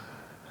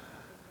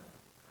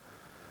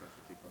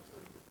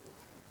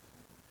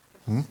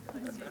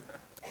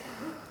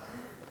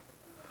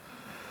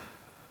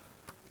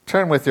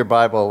Turn with your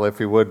Bible, if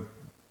you would,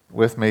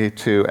 with me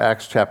to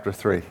Acts chapter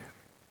 3.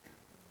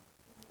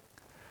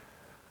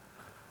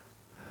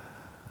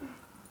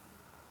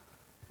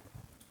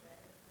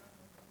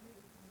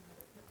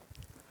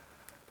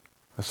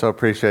 I so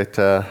appreciate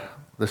the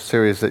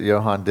series that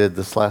Johan did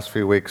this last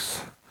few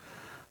weeks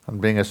on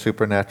being a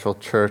supernatural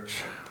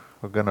church.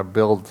 We're going to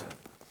build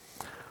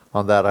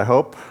on that, I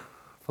hope,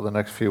 for the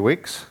next few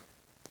weeks.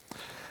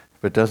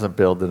 If it doesn't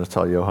build, then it's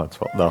all Johan's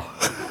fault. No.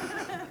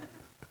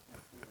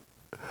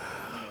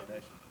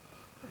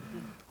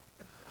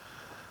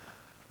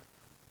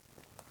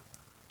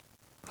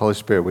 Holy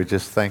Spirit, we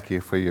just thank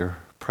you for your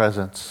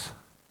presence.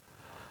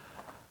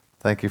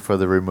 Thank you for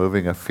the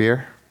removing of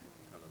fear.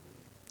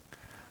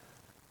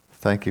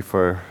 Thank you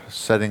for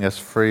setting us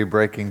free,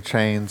 breaking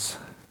chains.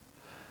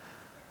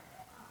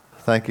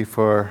 Thank you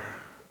for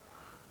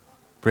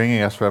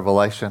bringing us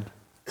revelation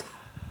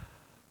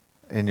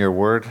in your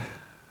word.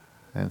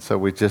 And so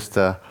we just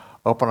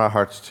open our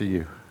hearts to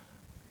you.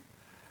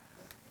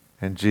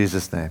 In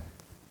Jesus' name.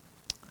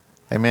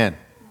 Amen.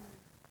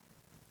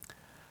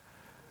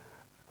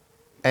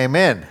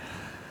 Amen.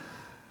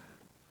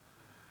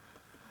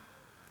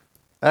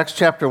 Acts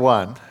chapter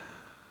 1.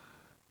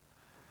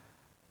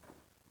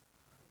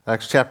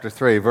 Acts chapter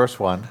 3, verse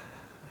 1.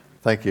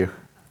 Thank you.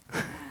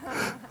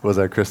 Was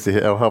that Christy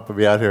helping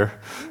me out here?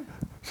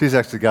 She's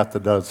actually got the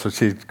notes, so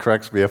she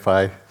corrects me if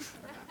I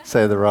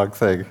say the wrong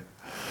thing.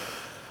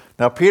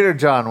 Now, Peter and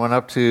John went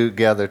up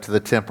together to the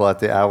temple at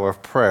the hour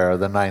of prayer,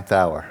 the 9th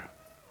hour.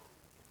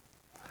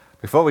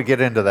 Before we get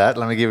into that,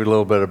 let me give you a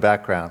little bit of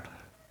background.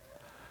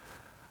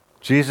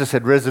 Jesus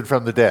had risen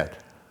from the dead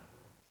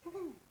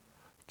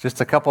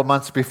just a couple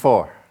months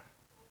before.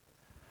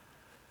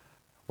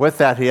 With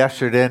that, he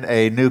ushered in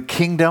a new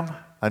kingdom,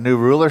 a new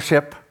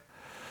rulership,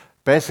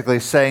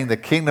 basically saying the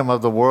kingdom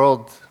of the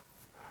world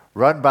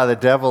run by the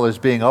devil is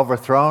being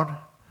overthrown.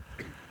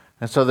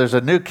 And so there's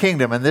a new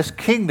kingdom, and this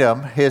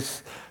kingdom,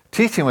 his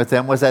teaching with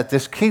them was that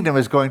this kingdom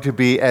is going to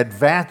be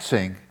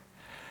advancing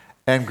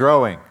and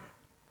growing.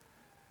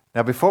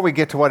 Now, before we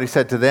get to what he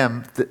said to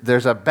them,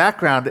 there's a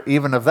background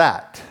even of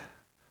that.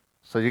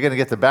 So you're going to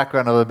get the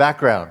background of the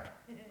background.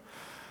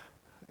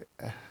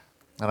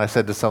 And I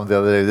said to someone the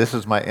other day, this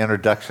is my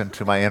introduction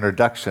to my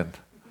introduction,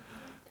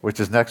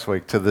 which is next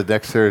week, to the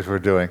next series we're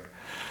doing.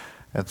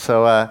 And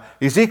so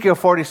Ezekiel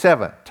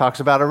 47 talks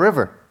about a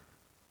river.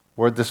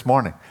 Word this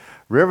morning.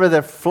 River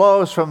that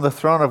flows from the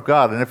throne of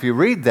God. And if you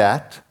read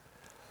that,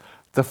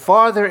 the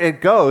farther it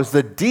goes,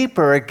 the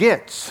deeper it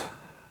gets.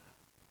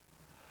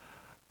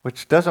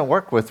 Which doesn't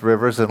work with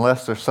rivers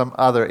unless there's some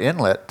other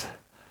inlet.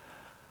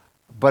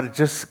 But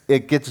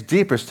it gets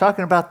deeper. It's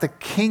talking about the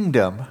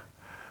kingdom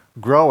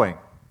growing.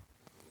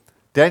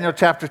 Daniel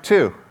chapter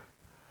 2,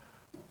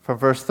 from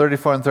verse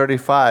 34 and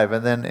 35,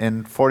 and then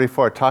in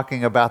 44,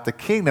 talking about the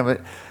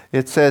kingdom,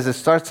 it says it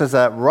starts as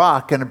a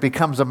rock and it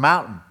becomes a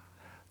mountain.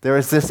 There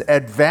is this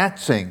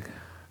advancing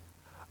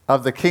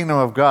of the kingdom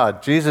of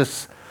God.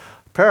 Jesus'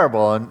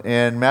 parable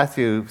in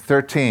Matthew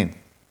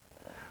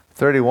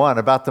 13:31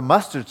 about the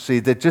mustard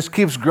seed that just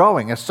keeps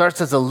growing. It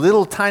starts as a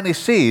little tiny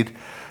seed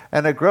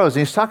and it grows.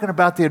 And he's talking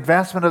about the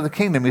advancement of the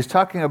kingdom. He's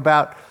talking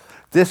about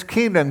this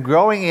kingdom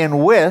growing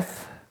in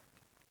width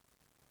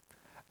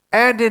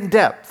and in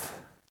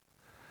depth.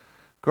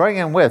 Growing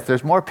in width.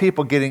 There's more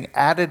people getting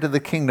added to the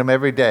kingdom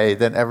every day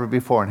than ever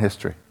before in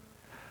history.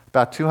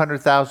 About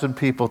 200,000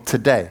 people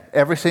today,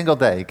 every single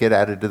day, get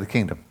added to the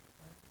kingdom.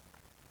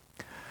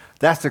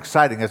 That's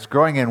exciting. It's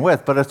growing in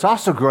width, but it's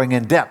also growing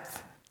in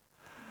depth.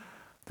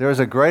 There is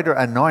a greater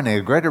anointing,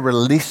 a greater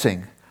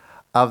releasing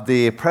of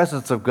the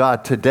presence of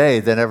God today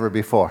than ever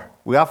before.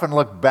 We often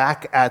look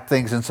back at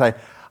things and say,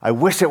 I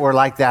wish it were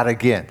like that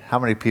again. How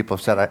many people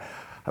have said,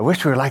 I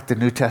wish we were like the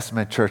New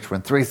Testament church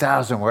when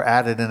 3,000 were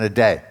added in a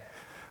day.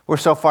 We're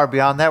so far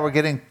beyond that, we're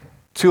getting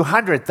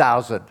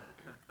 200,000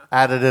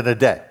 added in a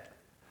day.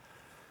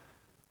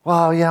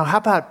 Well, how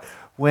about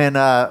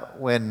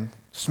when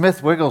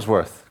Smith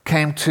Wigglesworth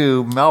came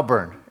to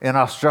Melbourne in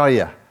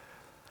Australia,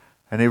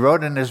 and he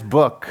wrote in his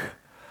book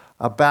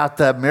about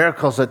the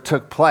miracles that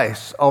took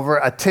place over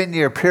a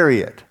 10-year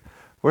period.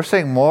 We're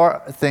seeing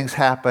more things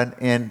happen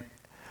in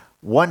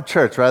one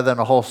church rather than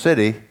a whole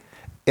city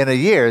in a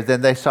year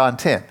than they saw in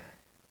 10.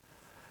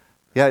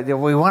 Yeah,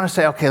 we want to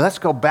say, okay, let's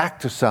go back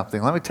to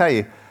something. Let me tell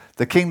you,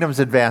 the kingdom's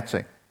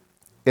advancing.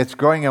 It's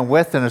growing in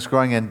width and it's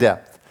growing in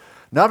depth.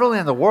 Not only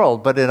in the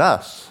world, but in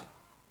us.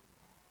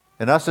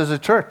 In us as a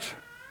church.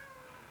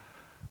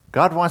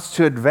 God wants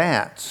to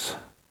advance,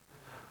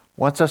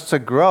 wants us to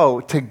grow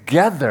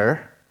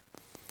together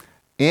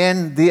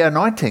in the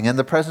anointing and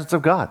the presence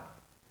of God.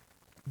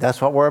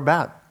 That's what we're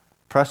about,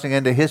 pressing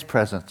into His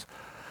presence.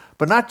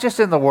 But not just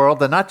in the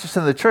world and not just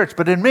in the church,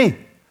 but in me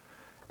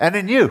and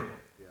in you.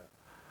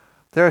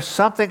 There's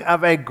something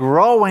of a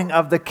growing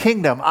of the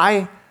kingdom.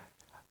 I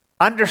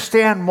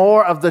understand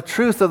more of the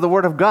truth of the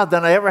Word of God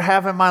than I ever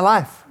have in my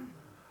life.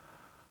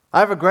 I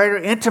have a greater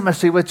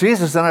intimacy with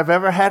Jesus than I've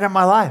ever had in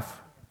my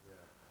life.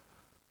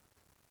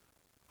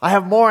 I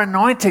have more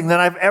anointing than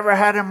I've ever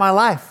had in my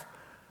life.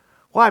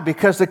 Why?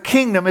 Because the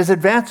kingdom is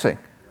advancing.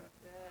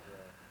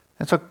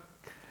 And so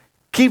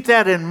keep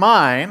that in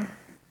mind.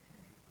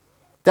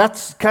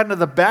 That's kind of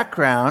the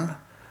background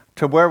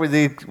to where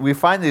we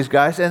find these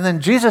guys. And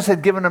then Jesus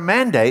had given a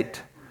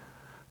mandate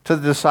to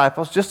the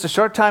disciples just a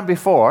short time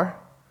before,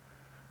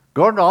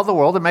 go into all the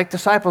world and make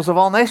disciples of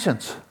all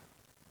nations.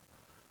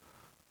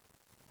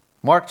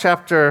 Mark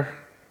chapter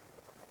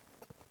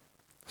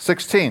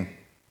 16.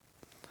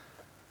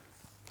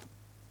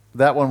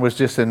 That one was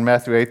just in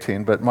Matthew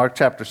 18, but Mark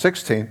chapter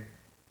 16,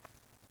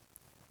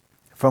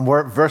 from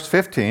verse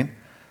 15,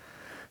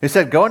 he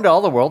said, go into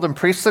all the world and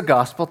preach the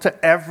gospel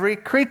to every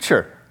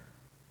creature.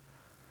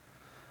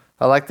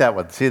 I like that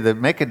one. See, the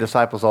making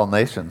disciples of all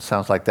nations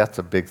sounds like that's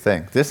a big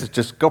thing. This is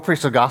just go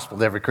preach the gospel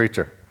to every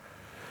creature.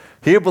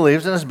 He who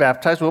believes and is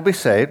baptized will be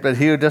saved, but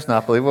he who does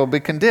not believe will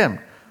be condemned.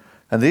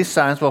 And these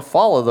signs will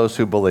follow those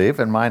who believe.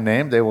 In my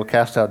name they will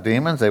cast out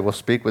demons, they will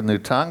speak with new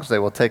tongues, they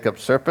will take up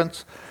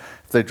serpents.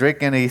 If they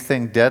drink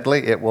anything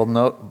deadly, it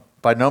will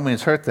by no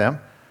means hurt them.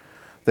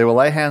 They will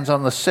lay hands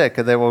on the sick,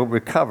 and they will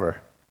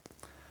recover.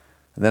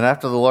 And then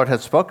after the Lord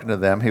had spoken to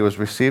them, he was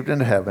received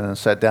into heaven and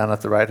sat down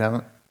at the right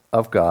hand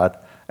of God.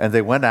 And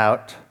they went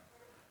out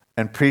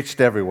and preached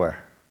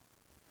everywhere,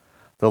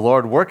 the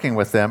Lord working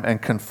with them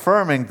and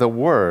confirming the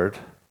word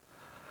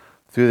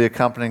through the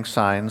accompanying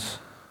signs.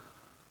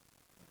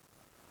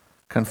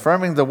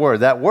 Confirming the word.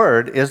 That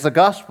word is the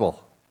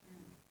gospel.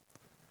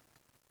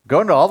 Go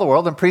into all the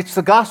world and preach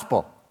the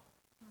gospel.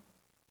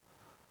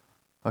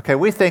 Okay,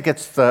 we think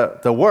it's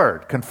the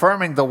word,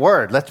 confirming the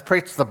word. Let's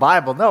preach the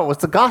Bible. No,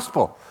 it's the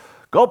gospel.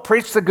 Go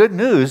preach the good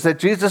news that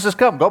Jesus has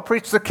come. Go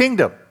preach the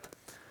kingdom.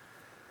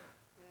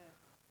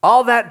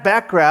 All that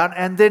background,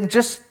 and then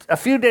just a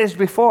few days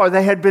before,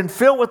 they had been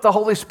filled with the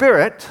Holy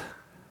Spirit.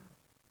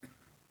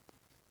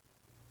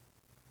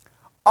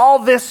 All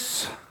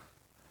this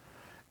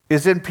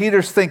is in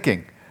Peter's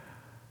thinking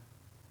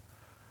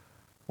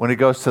when he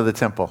goes to the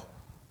temple.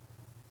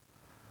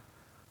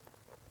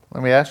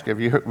 Let me ask you,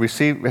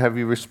 have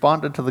you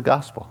responded to the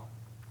gospel?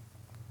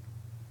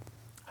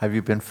 Have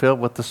you been filled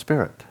with the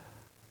Spirit?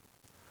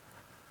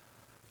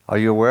 Are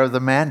you aware of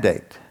the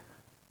mandate?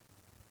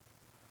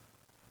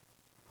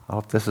 I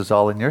hope this is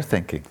all in your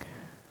thinking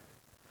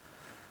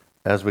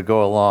as we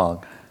go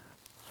along.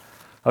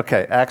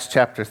 Okay, Acts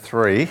chapter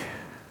 3.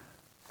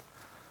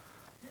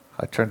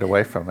 I turned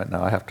away from it.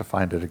 Now I have to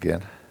find it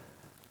again.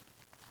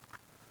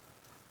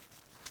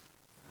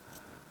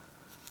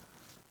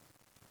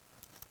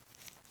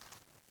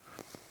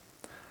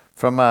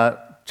 From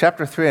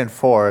chapter 3 and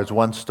 4 is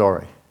one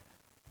story.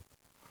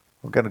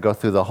 We're going to go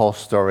through the whole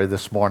story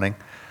this morning.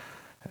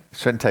 It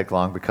shouldn't take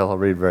long because I'll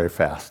read very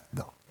fast.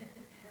 No.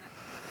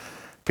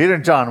 Peter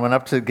and John went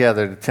up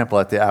together to the temple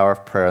at the hour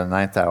of prayer, the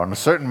 9th hour. And a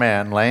certain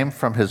man, lame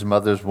from his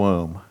mother's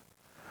womb,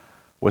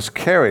 was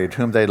carried,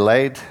 whom they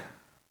laid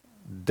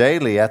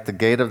daily at the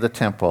gate of the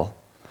temple,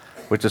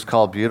 which is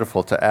called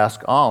Beautiful, to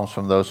ask alms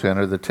from those who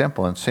entered the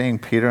temple. And seeing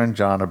Peter and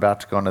John about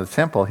to go into the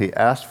temple, he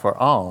asked for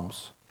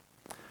alms.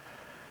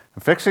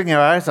 And fixing his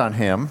eyes on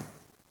him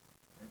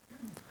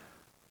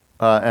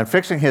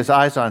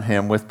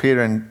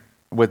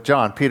with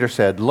John, Peter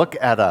said, "Look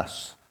at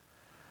us."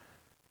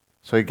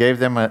 So he gave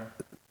them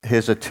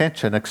his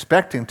attention,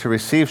 expecting to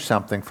receive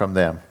something from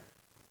them.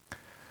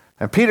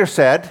 And Peter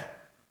said,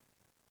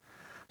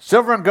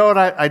 "Silver and gold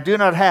I do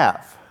not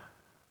have,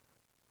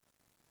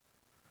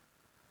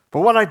 but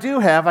what I do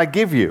have I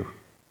give you.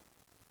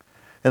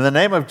 In the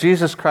name of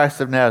Jesus Christ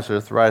of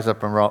Nazareth, rise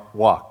up and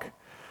walk."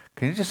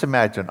 Can you just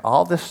imagine?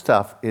 All this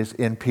stuff is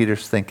in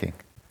Peter's thinking.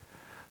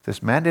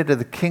 This mandate of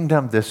the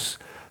kingdom, this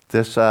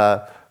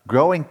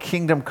growing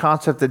kingdom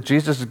concept that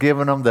Jesus has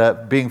given them,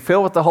 the being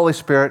filled with the Holy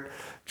Spirit.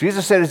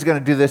 Jesus said he's going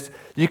to do this.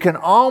 You can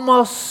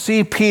almost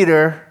see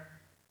Peter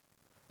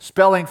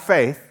spelling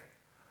faith,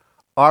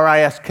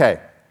 R-I-S-K.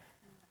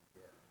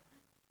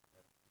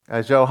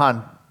 As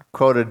Johann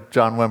quoted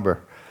John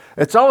Wimber.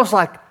 It's almost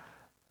like,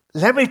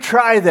 let me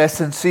try this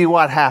and see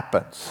what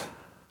happens.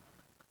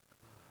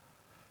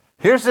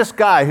 Here's this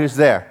guy who's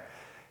there.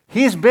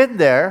 He's been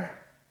there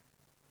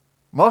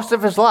most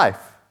of his life.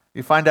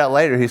 You find out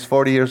later he's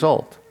 40 years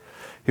old.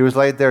 He was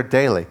laid there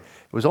daily.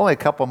 It was only a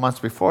couple months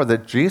before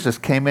that Jesus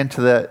came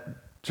into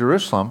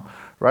Jerusalem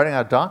riding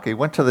on a donkey,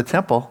 went to the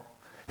temple.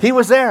 He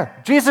was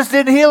there. Jesus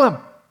didn't heal him.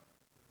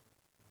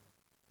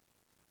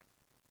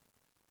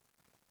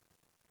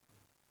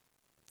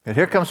 And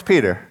here comes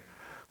Peter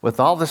with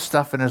all this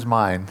stuff in his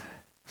mind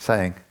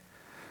saying,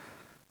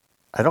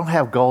 I don't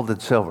have gold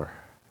and silver,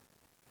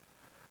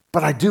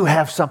 but I do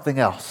have something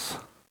else.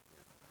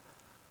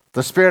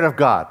 The Spirit of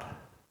God.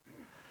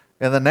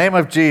 In the name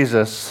of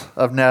Jesus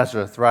of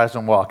Nazareth, rise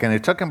and walk. And he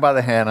took him by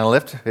the hand and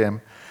lifted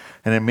him,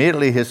 and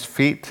immediately his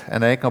feet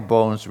and ankle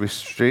bones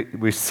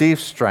received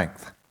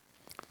strength.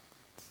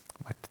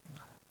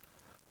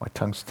 My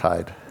tongue's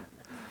tied.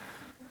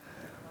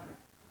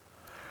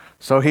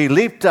 So he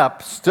leaped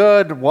up,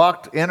 stood,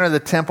 walked, entered the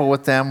temple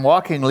with them,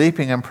 walking,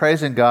 leaping, and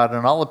praising God.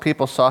 And all the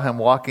people saw him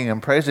walking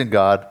and praising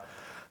God.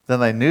 Then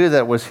they knew that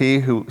it was he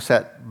who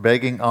sat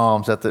begging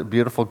alms at the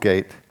beautiful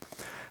gate.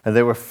 And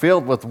they were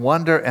filled with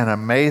wonder and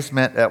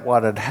amazement at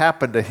what had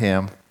happened to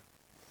him.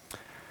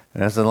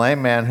 And as the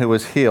lame man who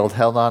was healed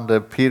held on to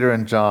Peter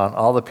and John,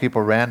 all the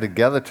people ran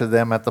together to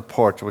them at the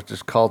porch, which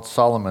is called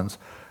Solomon's,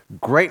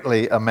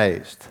 greatly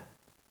amazed.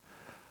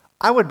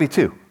 I would be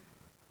too.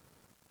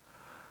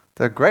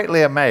 They're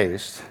greatly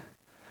amazed.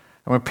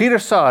 And when Peter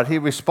saw it, he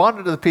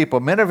responded to the people,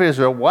 "Men of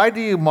Israel, why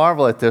do you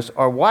marvel at this?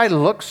 Or why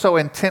look so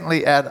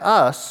intently at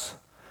us,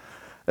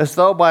 as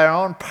though by our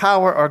own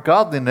power or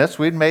godliness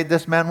we'd made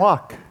this man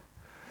walk?"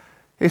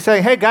 He's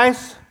saying, hey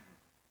guys,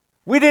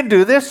 we didn't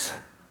do this.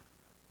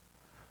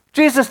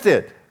 Jesus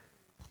did.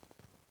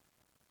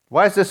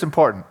 Why is this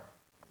important?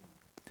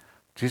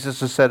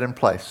 Jesus has set in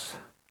place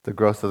the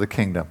growth of the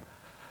kingdom,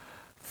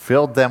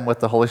 filled them with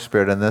the Holy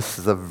Spirit, and this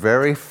is the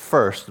very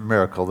first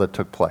miracle that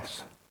took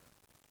place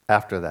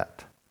after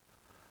that.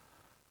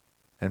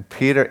 And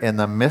Peter, in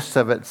the midst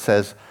of it,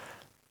 says,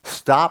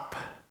 stop,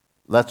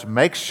 let's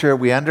make sure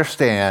we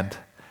understand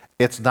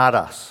it's not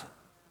us.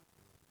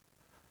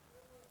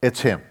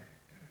 It's him.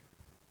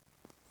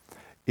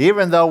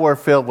 Even though we're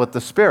filled with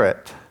the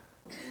Spirit,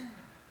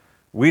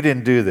 we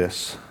didn't do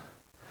this.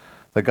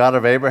 The God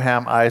of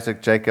Abraham,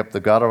 Isaac, Jacob,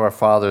 the God of our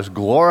fathers,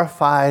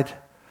 glorified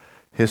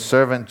his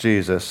servant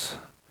Jesus,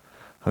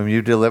 whom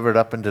you delivered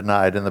up and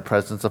denied in the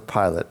presence of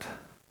Pilate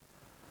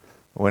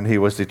when he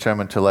was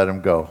determined to let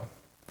him go.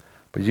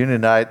 But you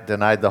denied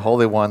the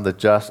Holy One, the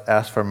just,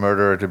 asked for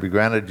murderer to be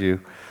granted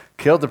you,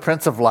 killed the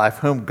Prince of Life,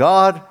 whom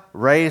God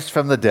raised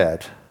from the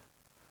dead,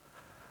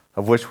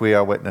 of which we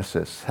are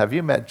witnesses. Have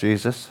you met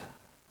Jesus?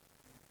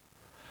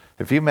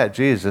 If you met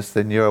Jesus,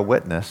 then you're a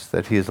witness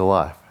that he is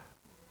alive.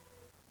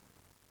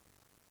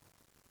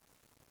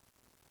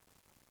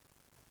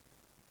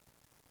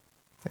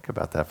 Think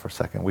about that for a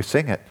second. We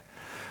sing it.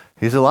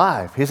 He's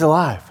alive. He's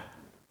alive.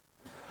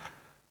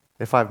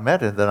 If I've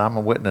met him, then I'm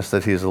a witness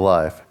that he's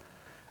alive.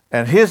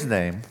 And his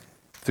name,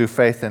 through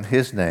faith in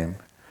his name,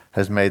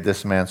 has made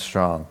this man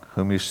strong,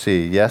 whom you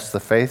see. Yes, the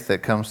faith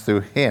that comes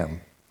through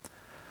him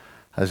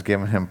has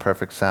given him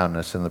perfect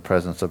soundness in the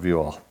presence of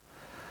you all.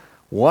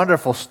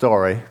 Wonderful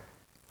story.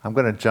 I'm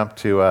going to jump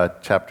to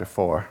chapter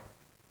 4.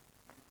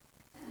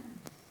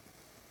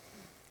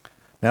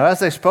 Now, as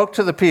they spoke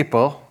to the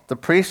people, the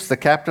priests, the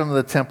captain of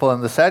the temple,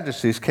 and the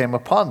Sadducees came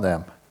upon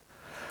them,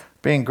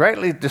 being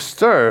greatly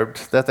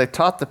disturbed that they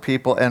taught the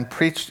people and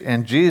preached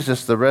in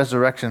Jesus the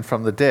resurrection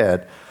from the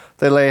dead.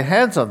 They laid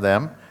hands on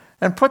them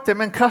and put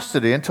them in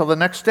custody until the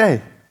next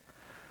day.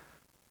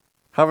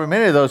 However,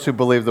 many of those who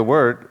heard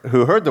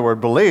the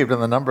word, believed,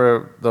 and the number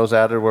of those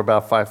added were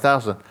about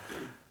 5,000.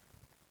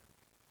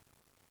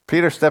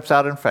 Peter steps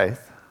out in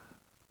faith.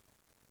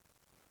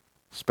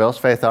 Spells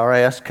faith,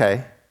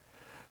 R-A-S-K.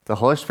 The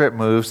Holy Spirit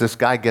moves. This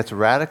guy gets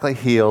radically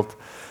healed.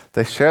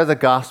 They share the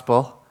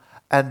gospel,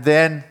 and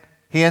then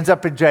he ends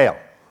up in jail.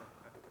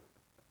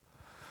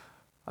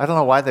 I don't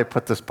know why they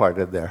put this part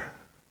in there.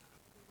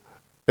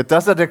 It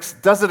doesn't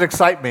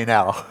excite me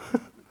now.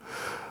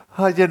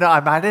 I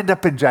might end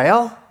up in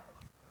jail.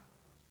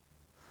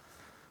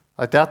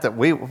 I doubt that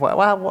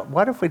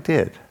what if we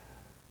did?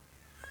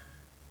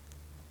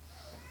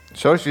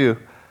 Shows you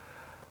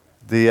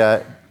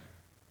the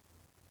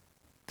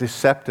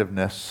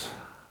deceptiveness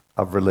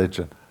of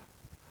religion.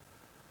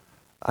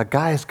 A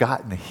guy has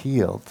gotten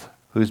healed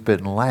who's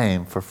been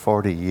lame for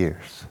 40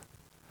 years.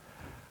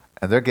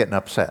 And they're getting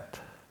upset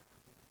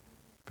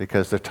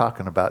because they're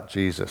talking about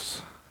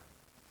Jesus.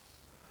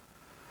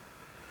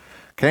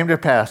 Came to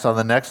pass on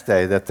the next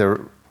day that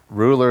the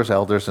rulers,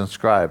 elders, and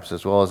scribes,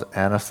 as well as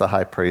Annas the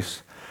high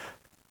priest,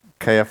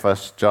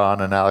 Caiaphas,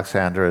 John, and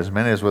Alexander, as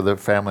many as were the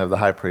family of the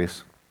high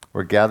priest,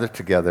 were gathered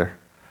together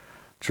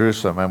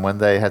Jerusalem. And when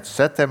they had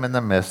set them in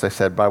the midst, they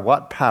said, by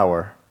what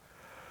power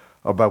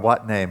or by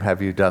what name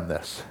have you done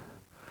this?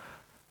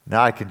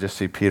 Now I can just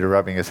see Peter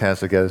rubbing his hands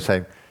together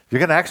saying, you're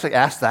going to actually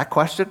ask that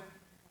question?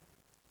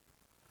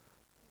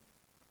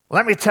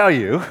 Let me tell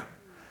you.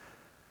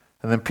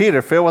 And then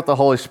Peter, filled with the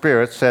Holy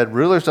Spirit, said,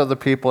 rulers of the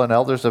people and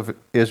elders of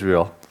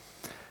Israel,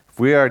 if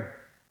we are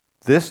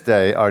this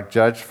day are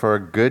judged for a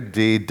good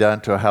deed done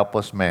to a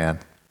helpless man,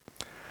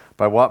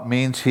 by what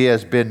means he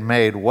has been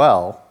made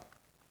well,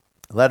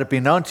 let it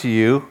be known to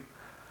you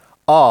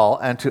all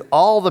and to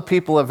all the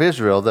people of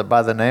Israel that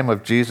by the name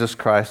of Jesus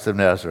Christ of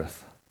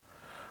Nazareth,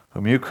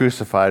 whom you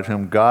crucified,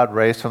 whom God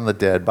raised from the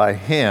dead, by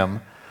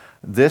him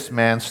this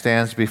man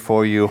stands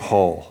before you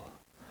whole.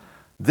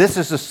 This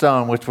is the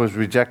stone which was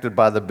rejected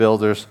by the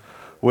builders,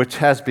 which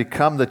has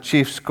become the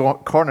chief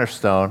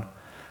cornerstone,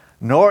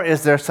 nor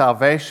is there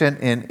salvation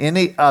in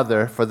any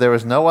other, for there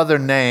is no other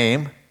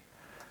name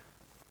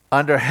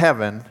under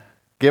heaven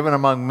given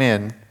among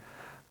men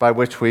by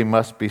which we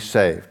must be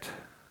saved.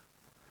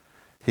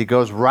 He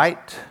goes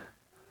right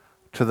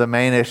to the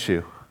main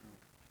issue.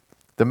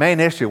 The main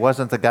issue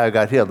wasn't the guy who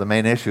got healed. The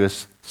main issue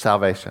is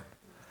salvation.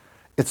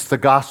 It's the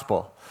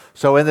gospel.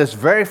 So in this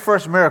very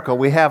first miracle,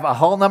 we have a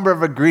whole number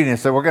of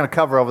ingredients that we're going to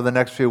cover over the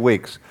next few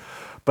weeks.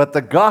 But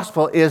the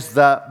gospel is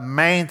the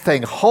main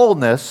thing.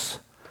 Wholeness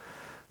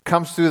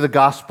comes through the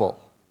gospel.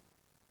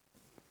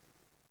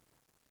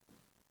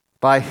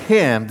 By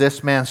him,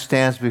 this man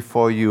stands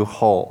before you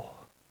whole.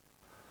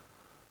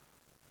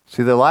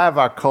 See, the lie of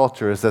our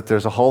culture is that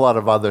there's a whole lot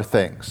of other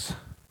things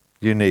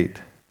you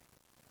need.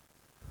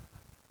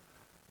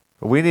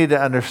 But we need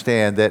to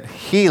understand that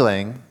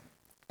healing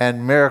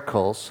and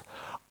miracles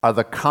are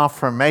the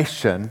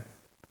confirmation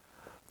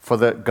for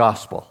the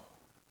gospel.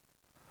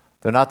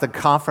 They're not the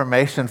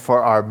confirmation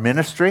for our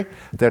ministry.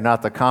 They're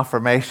not the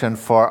confirmation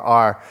for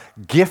our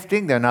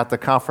gifting. They're not the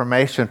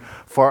confirmation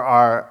for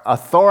our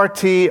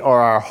authority or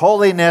our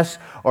holiness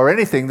or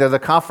anything. They're the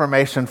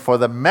confirmation for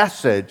the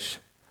message,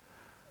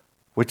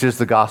 which is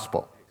the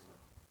gospel.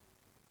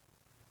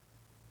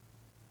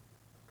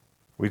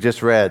 We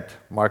just read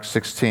Mark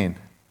 16.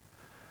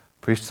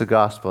 Preach the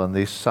gospel, and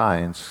these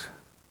signs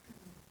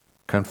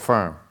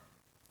confirm,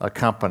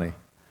 accompany.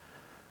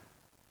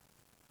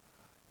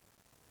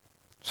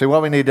 See,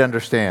 what we need to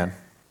understand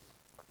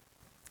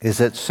is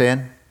that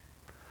sin,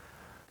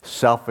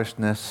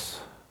 selfishness,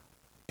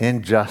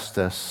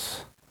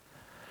 injustice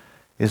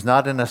is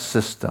not in a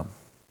system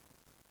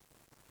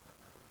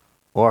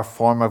or a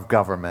form of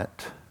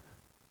government.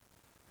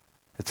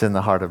 It's in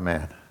the heart of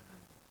man.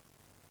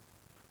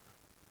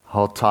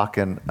 Whole talk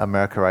in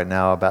America right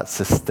now about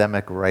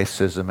systemic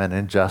racism and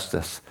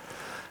injustice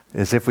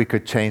is if we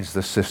could change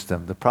the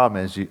system. The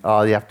problem is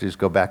all you have to do is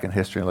go back in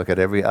history and look at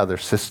every other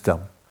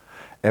system,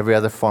 every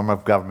other form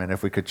of government.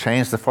 If we could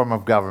change the form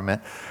of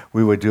government,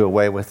 we would do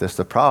away with this.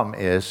 The problem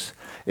is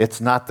it's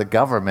not the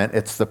government,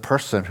 it's the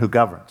person who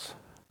governs.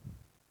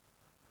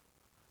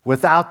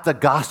 Without the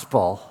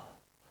gospel,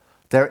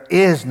 there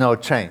is no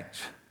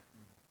change.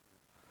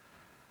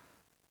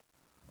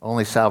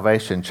 Only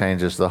salvation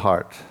changes the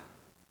heart.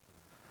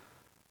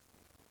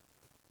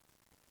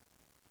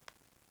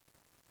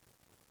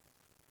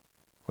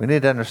 We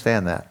need to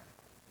understand that,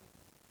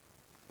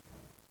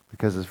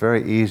 because it's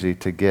very easy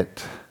to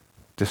get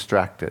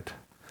distracted.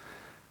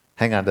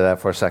 Hang on to that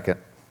for a second.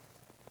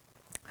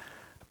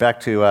 Back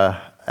to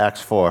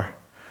Acts 4,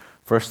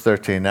 verse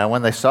 13. Now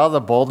when they saw the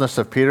boldness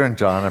of Peter and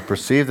John and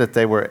perceived that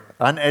they were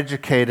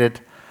uneducated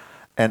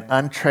and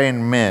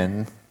untrained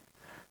men,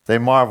 they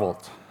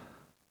marveled.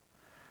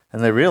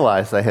 And they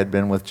realized they had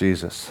been with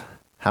Jesus.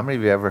 How many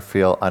of you ever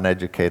feel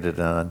uneducated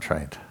and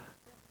untrained?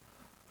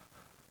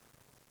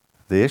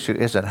 The issue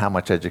isn't how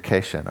much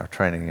education or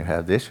training you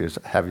have. The issue is,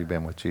 have you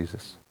been with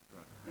Jesus?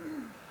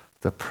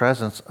 The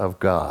presence of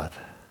God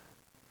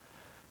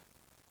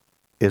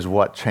is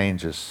what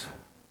changes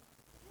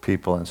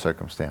people and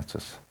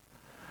circumstances.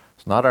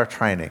 It's not our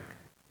training.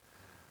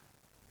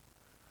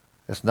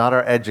 It's not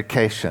our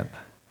education.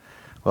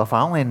 Well, if I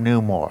only knew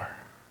more.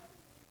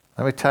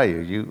 Let me tell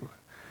you,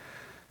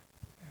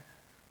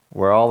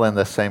 we're all in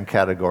the same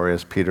category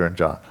as Peter and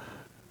John.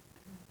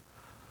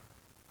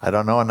 I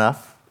don't know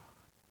enough.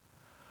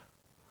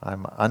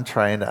 I'm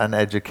untrained,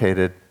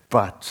 uneducated,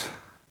 but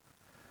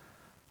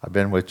I've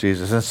been with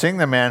Jesus. And seeing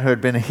the man who had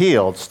been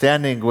healed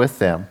standing with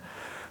them,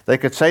 they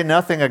could say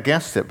nothing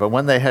against it. But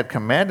when they had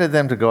commanded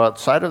them to go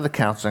outside of the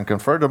council and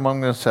conferred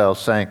among themselves,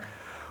 saying,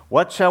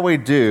 "What shall we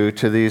do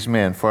to these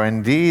men? For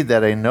indeed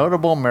that a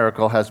notable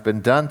miracle has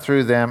been done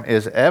through them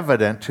is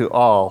evident to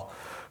all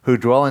who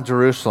dwell in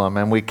Jerusalem,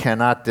 and we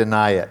cannot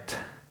deny it."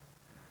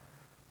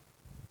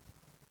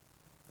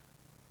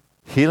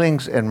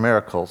 Healings and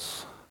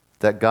miracles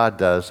that God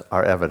does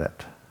are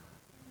evident.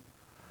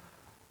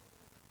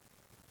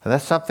 And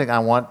that's something I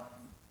want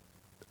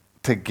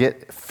to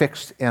get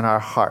fixed in our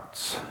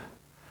hearts.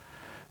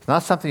 It's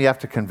not something you have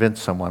to convince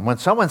someone. When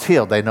someone's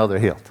healed, they know they're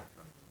healed.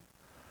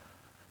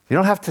 You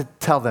don't have to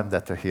tell them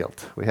that they're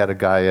healed. We had a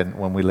guy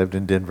when we lived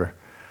in Denver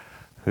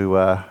who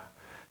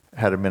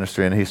had a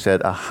ministry, and he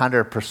said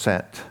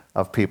 100%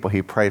 of people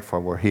he prayed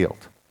for were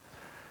healed.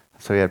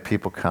 So he had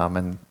people come,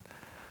 and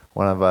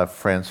one of our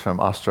friends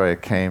from Australia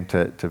came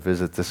to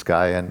visit this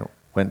guy and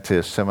went to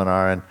a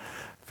seminar and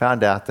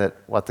found out that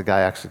what the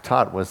guy actually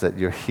taught was that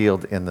you're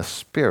healed in the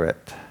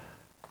spirit,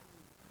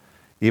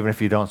 even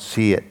if you don't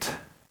see it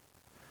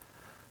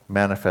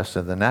manifest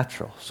in the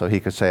natural. So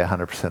he could say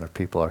 100% of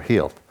people are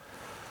healed.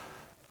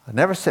 I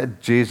never see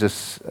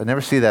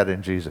that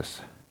in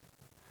Jesus.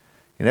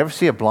 You never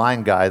see a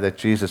blind guy that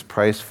Jesus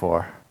prays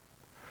for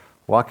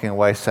walking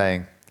away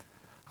saying,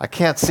 "I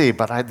can't see,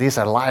 but these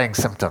are lying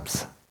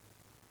symptoms."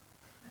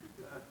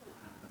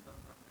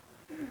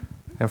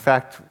 In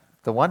fact,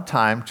 the one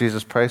time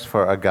Jesus prays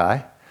for a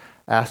guy,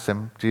 asked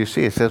him, "Do you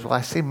see?" He says, "Well,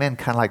 I see men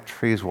kind of like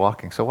trees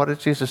walking." So what did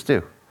Jesus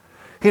do?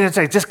 He didn't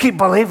say, "Just keep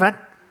believing."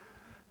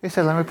 He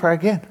said, "Let me pray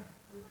again."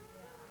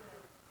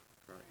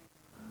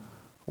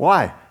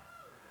 Why?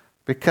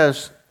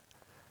 Because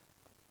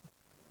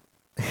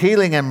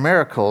healing and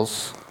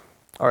miracles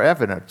are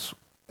evident.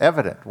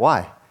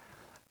 Why?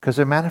 Because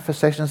they're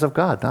manifestations of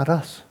God, not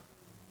us.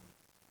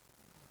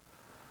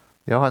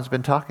 Johan's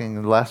been talking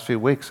in the last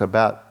few weeks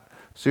about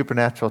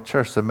supernatural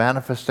church, the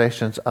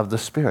manifestations of the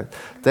Spirit.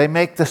 They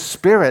make the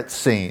Spirit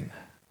seen,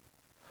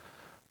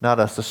 not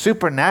us. The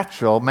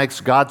supernatural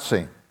makes God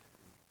seen.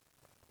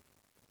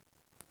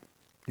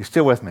 You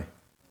still with me?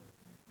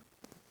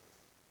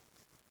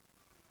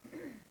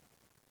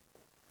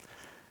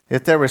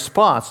 Yet their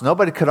response,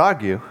 nobody could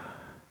argue,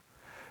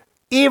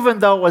 even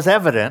though it was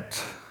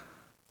evident.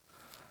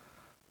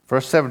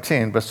 Verse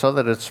 17, but so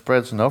that it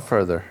spreads no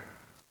further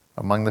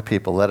among the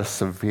people, let us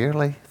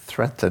severely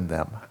threaten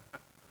them.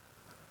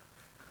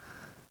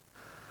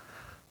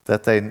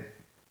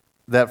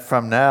 That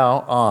from now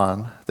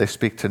on they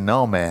speak to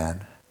no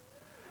man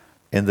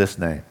in this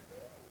name.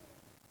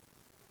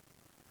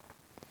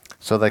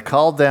 So they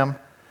called them,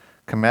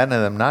 commanding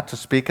them not to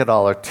speak at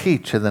all or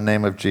teach in the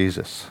name of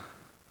Jesus.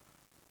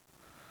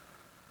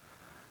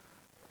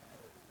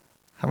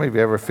 How many of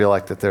you ever feel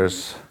like that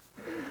there's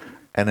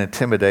an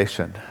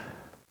intimidation?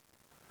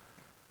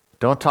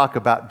 Don't talk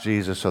about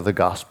Jesus or the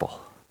gospel.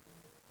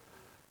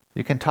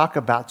 You can talk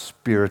about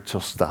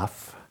spiritual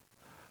stuff,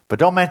 but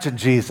don't mention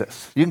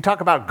Jesus. You can talk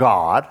about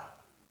God,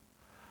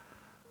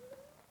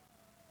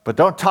 but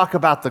don't talk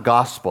about the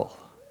gospel.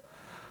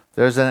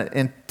 There's an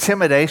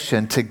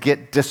intimidation to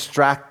get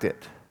distracted,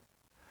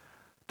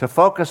 to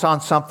focus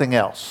on something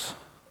else.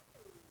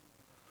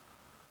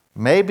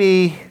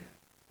 Maybe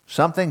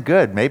something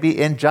good, maybe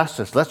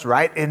injustice. Let's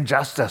right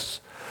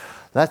injustice.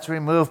 Let's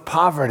remove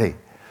poverty.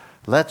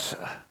 Let's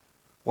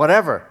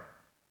whatever.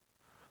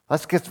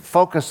 Let's get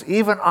focused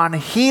even on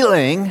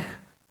healing.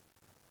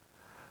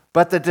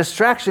 But the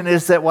distraction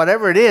is that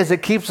whatever it is,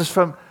 it keeps us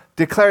from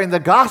declaring the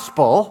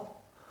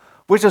gospel,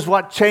 which is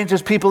what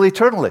changes people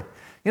eternally.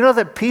 You know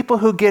that people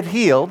who get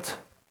healed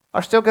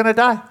are still going to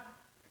die.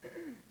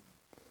 In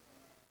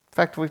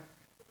fact,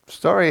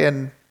 story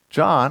in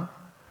John,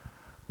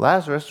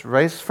 Lazarus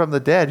raised from the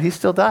dead, he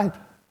still died.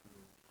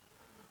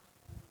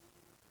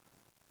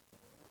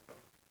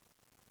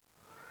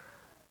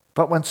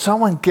 But when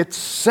someone gets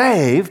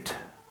saved,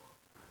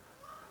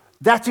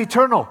 that's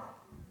eternal.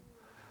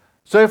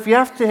 So if you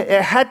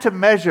had to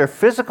measure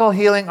physical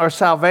healing or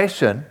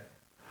salvation,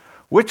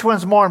 which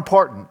one's more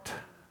important?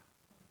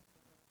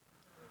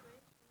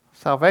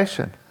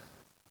 Salvation.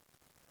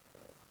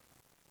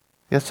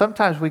 Yet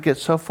sometimes we get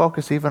so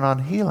focused even on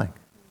healing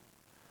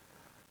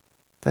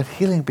that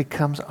healing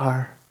becomes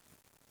our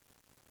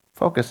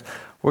focus.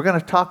 We're going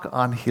to talk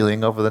on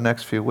healing over the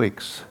next few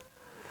weeks.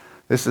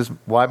 This is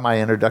why my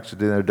introduction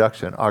to the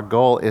introduction. Our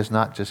goal is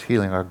not just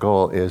healing. Our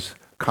goal is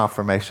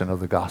confirmation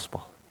of the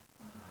gospel.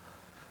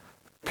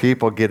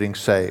 People getting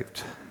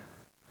saved.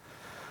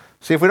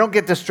 See, if we don't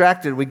get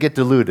distracted, we get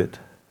deluded.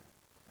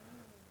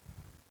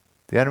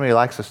 The enemy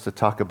likes us to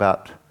talk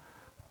about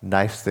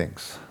nice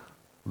things,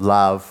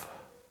 love,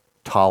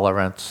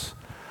 tolerance,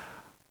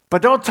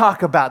 but don't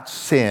talk about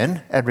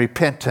sin and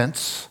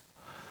repentance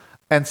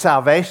and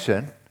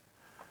salvation.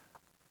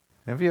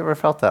 Have you ever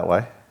felt that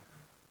way?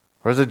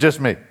 Or is it just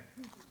me?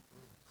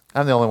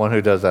 I'm the only one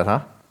who does that,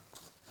 huh?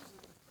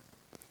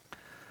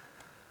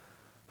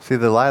 See,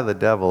 the lie of the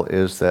devil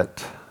is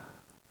that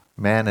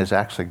man is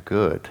actually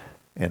good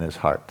in his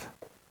heart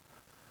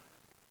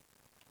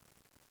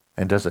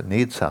and doesn't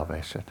need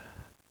salvation.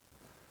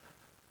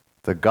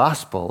 The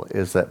gospel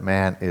is that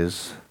man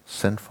is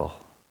sinful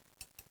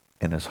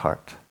in his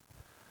heart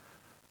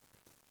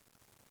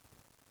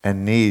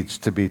and needs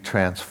to be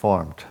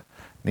transformed,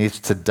 needs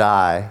to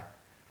die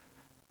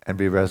and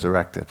be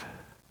resurrected.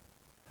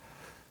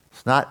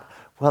 It's not,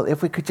 well,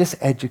 if we could just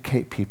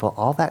educate people,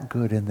 all that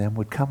good in them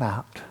would come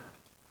out.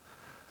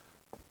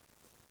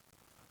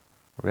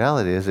 The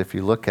reality is, if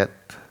you look at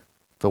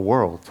the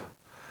world,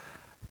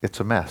 it's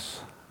a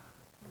mess.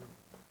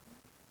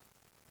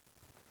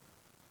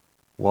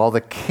 While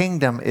the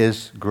kingdom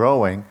is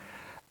growing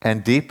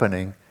and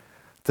deepening,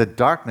 the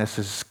darkness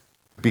is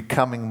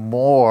becoming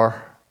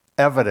more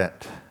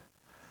evident.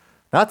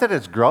 Not that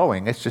it's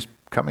growing, it's just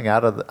coming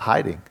out of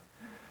hiding.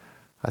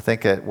 I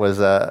think it was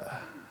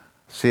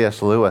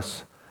C.S.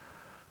 Lewis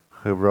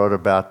who wrote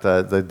about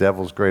the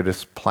devil's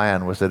greatest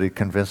plan was that he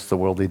convinced the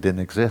world he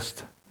didn't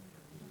exist.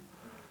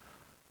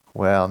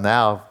 Well,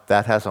 now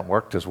that hasn't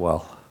worked as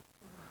well.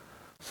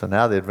 So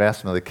now the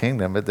advancement of the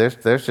kingdom,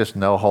 there's just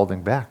no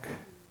holding back.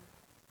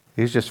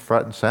 He's just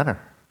front and center.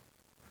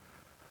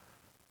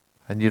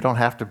 And you don't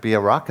have to be a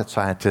rocket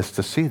scientist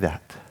to see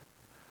that.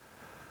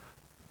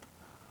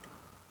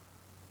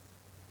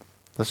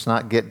 Let's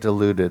not get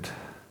deluded.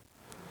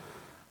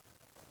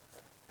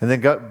 And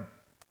then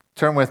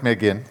turn with me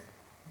again.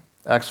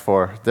 Acts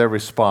 4, their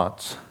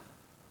response.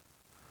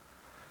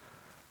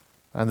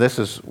 And this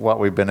is what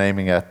we've been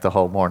aiming at the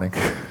whole morning.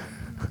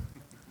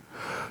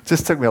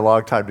 Just took me a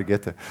long time to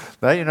get there.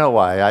 Now you know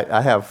why.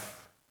 I have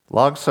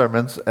long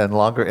sermons and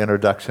longer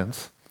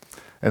introductions,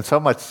 and so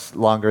much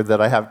longer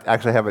that I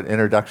actually have an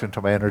introduction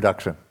to my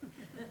introduction.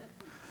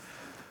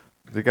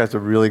 You guys are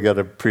really going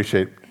to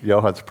appreciate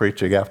Johan's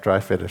preaching after I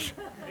finish.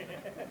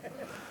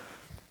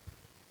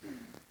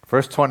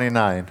 Verse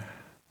 29.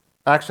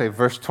 Actually,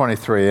 verse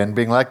 23. And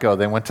being let go,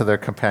 they went to their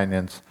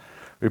companions,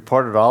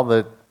 reported all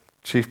the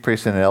chief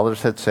priests and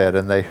elders had said,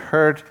 and they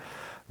heard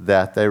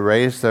that. They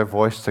raised their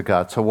voice to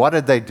God. So what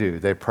did they do?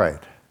 They prayed.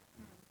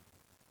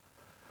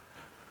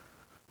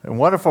 A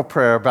wonderful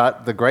prayer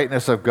about the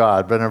greatness of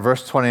God. But in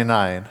verse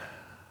 29, it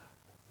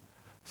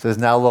says,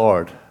 now,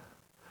 Lord,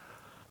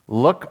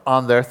 look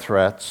on their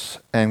threats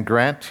and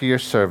grant to your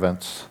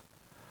servants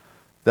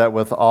that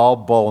with all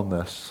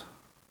boldness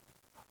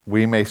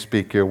we may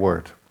speak your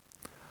word.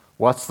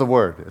 What's the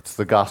word? It's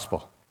the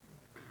gospel.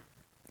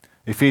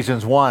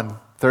 Ephesians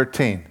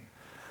 1:13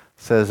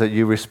 says that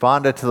you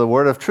responded to the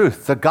word of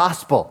truth, the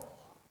gospel.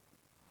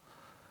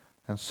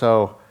 And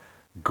so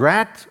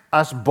grant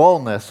us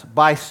boldness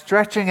by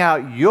stretching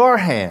out your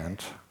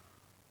hand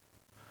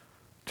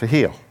to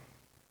heal.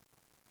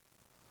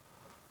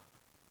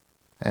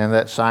 And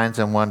that signs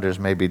and wonders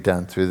may be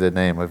done through the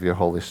name of your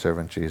holy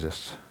servant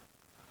Jesus.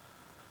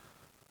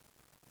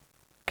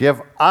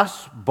 Give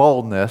us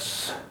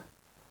boldness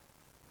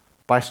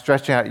by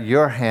stretching out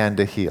your hand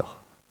to heal.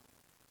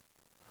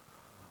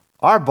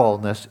 Our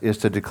boldness is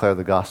to declare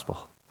the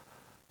gospel.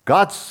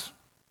 God's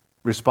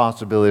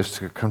responsibility is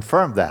to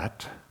confirm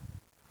that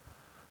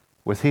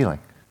with healing.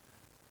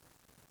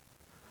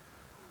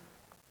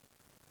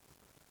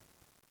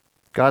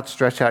 God,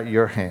 stretch out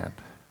your hand.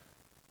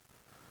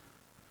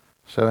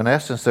 So in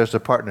essence, there's a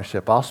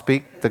partnership. I'll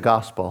speak the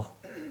gospel.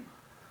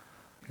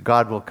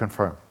 God will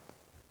confirm.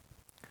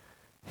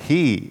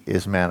 He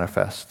is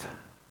manifest.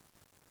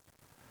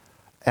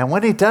 And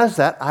when he does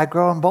that, I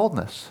grow in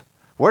boldness.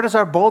 Where does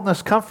our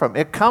boldness come from?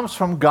 It comes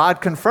from God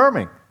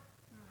confirming.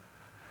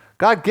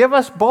 God, give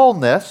us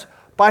boldness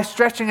by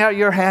stretching out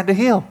your hand to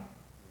heal.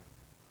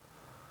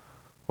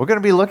 We're going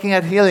to be looking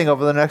at healing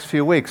over the next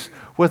few weeks.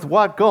 With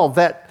what goal?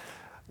 That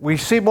we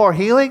see more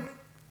healing?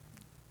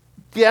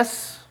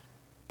 Yes,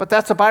 but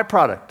that's a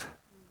byproduct.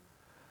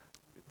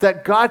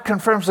 That God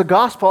confirms the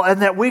gospel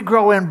and that we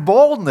grow in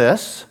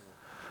boldness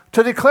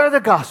to declare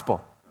the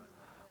gospel.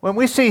 When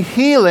we see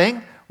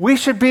healing, we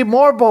should be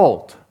more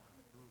bold.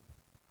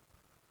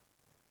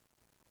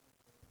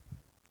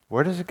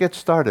 Where does it get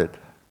started?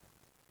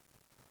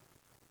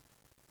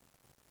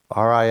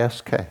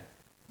 R-I-S-K.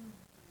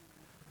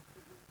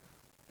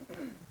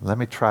 Let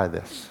me try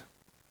this.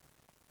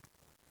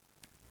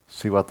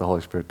 See what the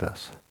Holy Spirit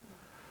does.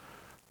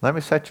 Let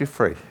me set you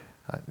free.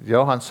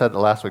 Johan said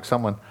last week,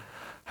 someone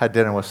had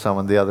dinner with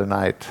someone the other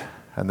night,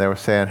 and they were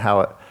saying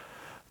how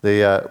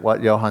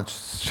what Johan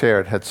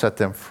shared had set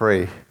them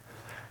free,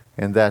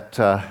 in that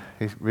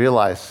he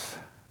realized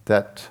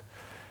that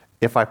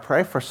if I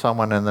pray for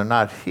someone and they're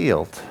not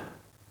healed,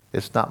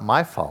 it's not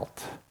my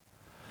fault.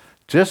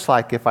 Just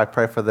like if I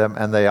pray for them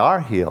and they are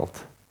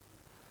healed,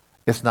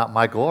 it's not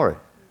my glory.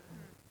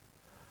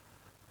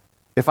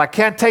 If I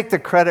can't take the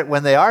credit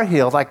when they are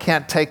healed, I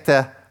can't take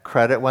the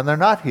credit when they're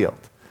not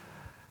healed.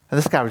 And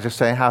this guy was just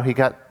saying how he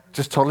got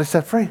just totally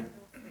set free.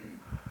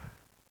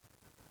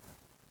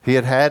 He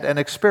had had an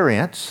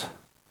experience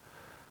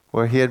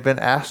where he had been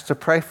asked to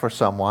pray for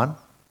someone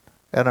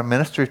at a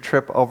ministry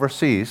trip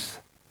overseas,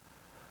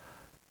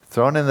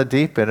 thrown in the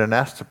deep end and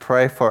asked to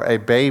pray for a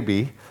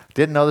baby,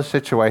 didn't know the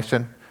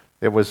situation.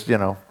 It was,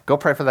 go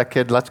pray for that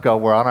kid, let's go,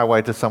 we're on our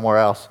way to somewhere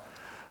else.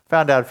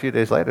 Found out a few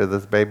days later that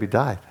the baby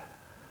died.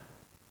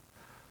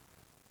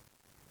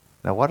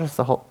 Now what does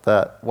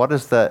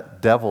the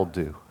devil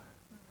do?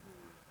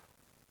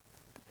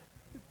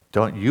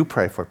 Don't you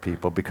pray for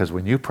people, because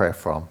when you pray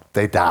for them,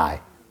 they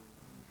die.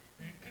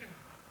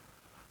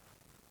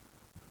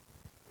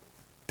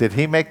 Did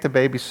he make the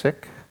baby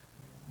sick?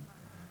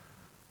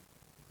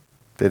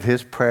 Did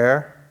his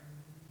prayer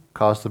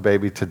cause the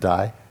baby to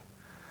die?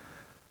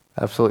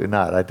 Absolutely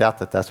not. I doubt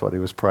that that's what he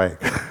was praying.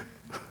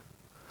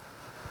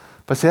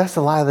 But see, that's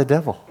the lie of the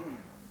devil.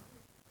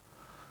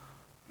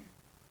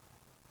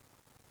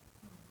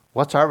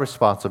 What's our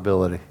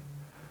responsibility?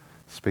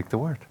 Speak the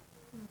word.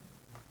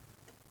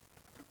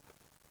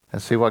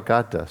 And see what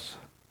God does.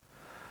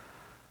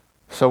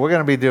 So we're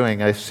going to be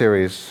doing a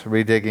series,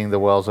 Redigging the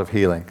Wells of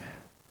Healing.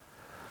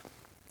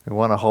 We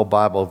want a whole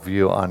Bible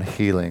view on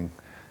healing.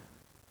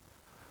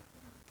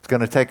 It's going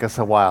to take us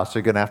a while, so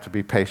you're going to have to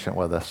be patient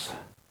with us.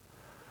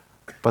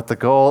 But the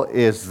goal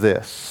is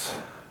this.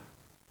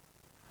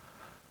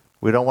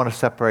 We don't want to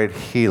separate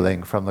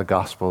healing from the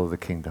gospel of the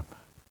kingdom.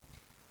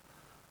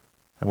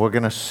 And we're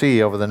going to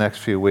see over the next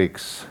few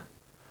weeks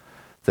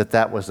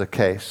that was the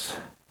case.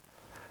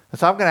 And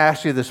so I'm going to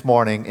ask you this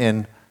morning,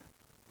 in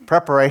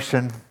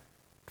preparation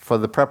for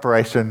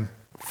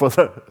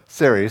the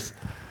series,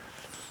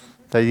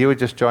 that you would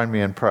just join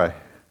me and pray.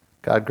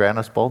 God, grant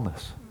us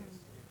boldness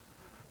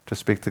to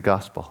speak the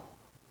gospel.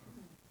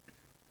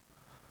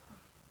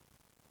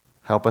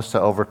 Help us to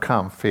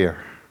overcome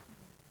fear.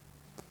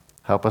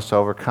 Help us to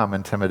overcome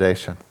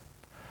intimidation.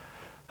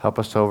 Help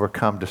us to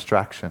overcome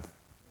distraction.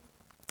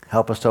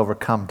 Help us to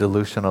overcome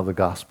dilution of the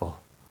gospel.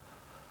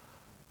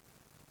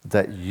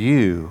 That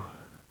you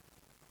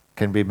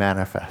can be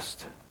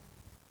manifest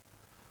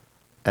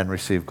and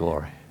receive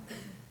glory.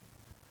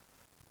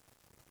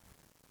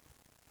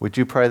 Would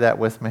you pray that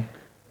with me?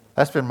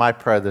 That's been my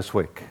prayer this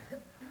week.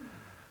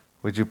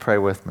 Would you pray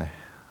with me?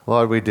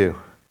 Lord, we do.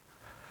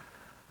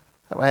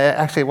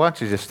 Actually, why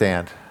don't you just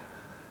stand?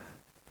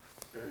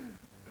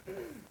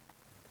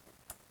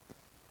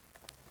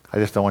 I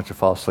just don't want you to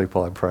fall asleep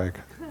while I'm praying.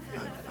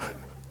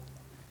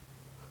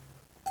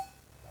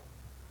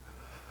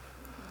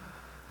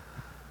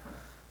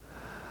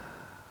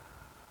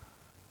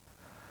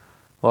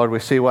 Lord, we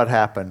see what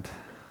happened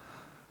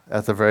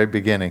at the very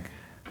beginning.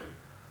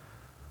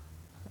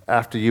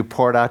 After you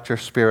poured out your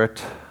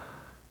Spirit,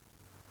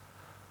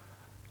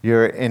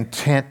 your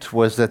intent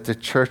was that the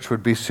church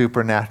would be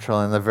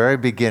supernatural. In the very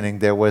beginning,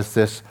 there was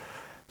this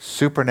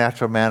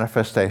supernatural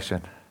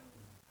manifestation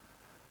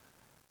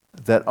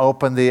that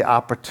opened the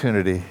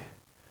opportunity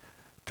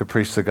to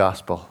preach the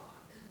gospel.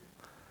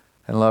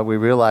 And Lord, we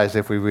realize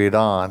if we read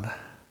on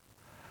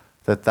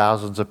that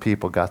thousands of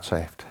people got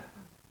saved.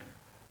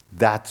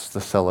 That's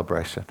the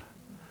celebration.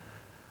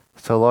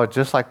 So Lord,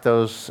 just like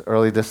those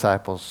early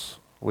disciples,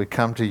 we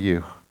come to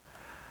you,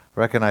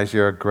 recognize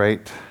you're a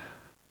great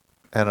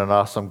and an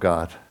awesome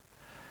God.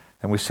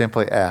 And we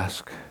simply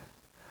ask,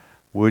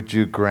 would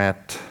you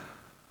give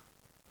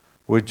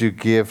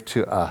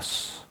to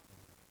us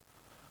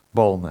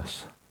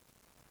boldness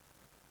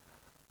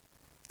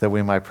that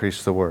we might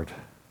preach the word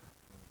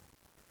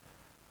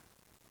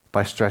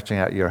by stretching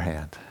out your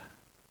hand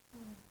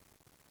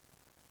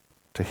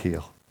to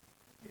heal.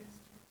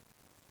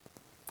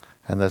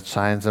 And that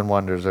signs and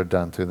wonders are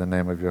done through the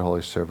name of your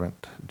holy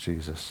servant,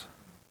 Jesus.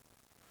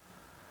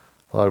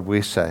 Lord,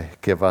 we say,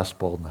 give us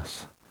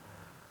boldness.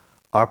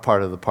 Our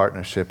part of the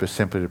partnership is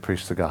simply to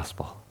preach the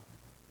gospel.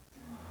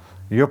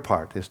 Your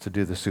part is to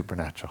do the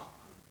supernatural.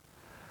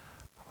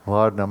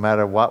 Lord, no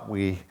matter what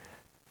we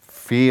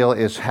feel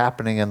is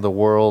happening in the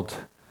world,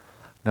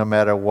 no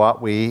matter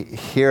what we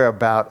hear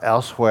about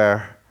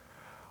elsewhere,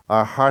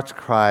 our heart's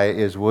cry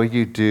is, will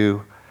you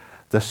do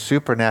the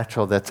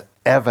supernatural that's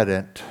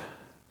evident,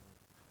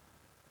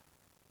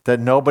 that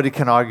nobody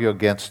can argue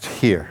against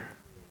here,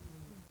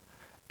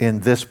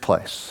 in this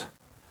place,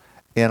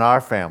 in our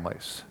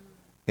families,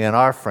 in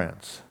our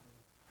friends.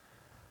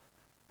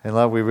 And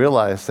Lord, we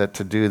realize that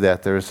to do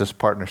that, there is this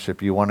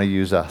partnership. You want to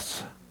use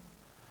us.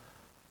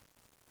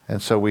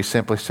 And so we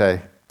simply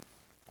say,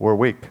 we're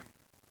weak.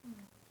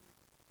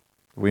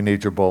 We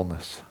need your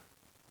boldness.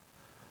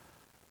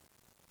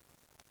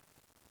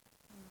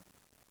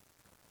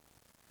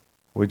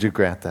 Would you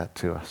grant that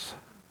to us?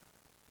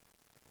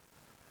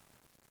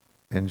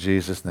 In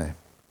Jesus' name.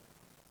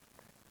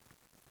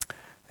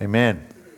 Amen.